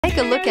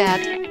Take a look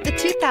at the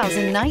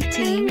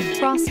 2019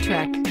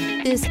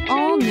 Crosstrek. This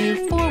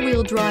all-new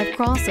four-wheel drive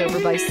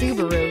crossover by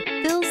Subaru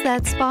fills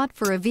that spot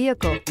for a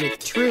vehicle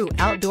with true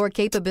outdoor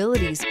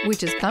capabilities,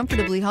 which is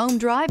comfortably home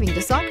driving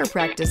to soccer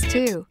practice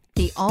too.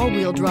 The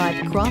all-wheel drive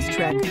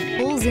Crosstrek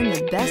pulls in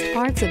the best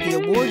parts of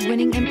the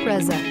award-winning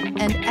Impreza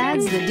and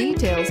adds the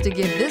details to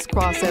give this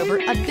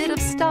crossover a bit of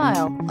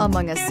style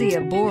among a sea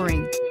of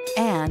boring.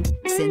 And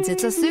since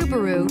it's a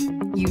Subaru,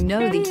 you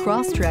know the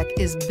Crosstrek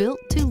is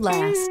built to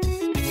last.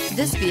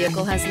 This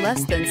vehicle has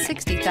less than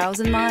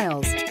 60,000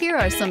 miles. Here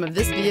are some of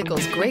this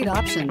vehicle's great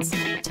options: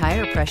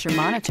 tire pressure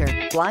monitor,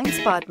 blind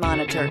spot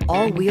monitor,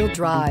 all-wheel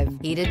drive,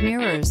 heated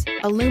mirrors,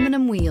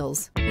 aluminum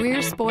wheels,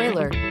 rear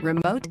spoiler,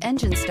 remote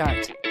engine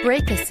start,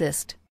 brake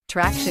assist,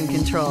 traction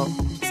control,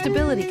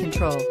 stability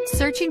control.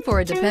 Searching for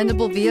a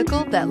dependable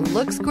vehicle that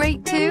looks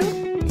great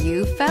too?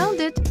 You found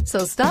it,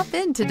 so stop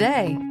in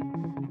today.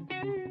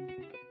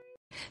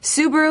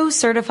 Subaru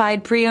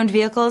certified pre-owned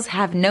vehicles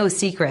have no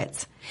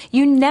secrets.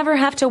 You never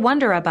have to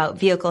wonder about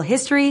vehicle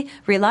history,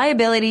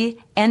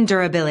 reliability, and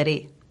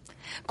durability.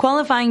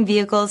 Qualifying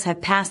vehicles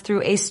have passed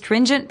through a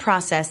stringent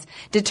process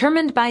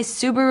determined by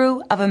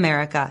Subaru of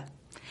America.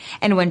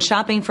 And when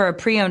shopping for a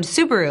pre-owned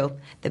Subaru,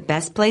 the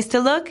best place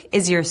to look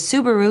is your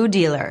Subaru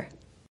dealer.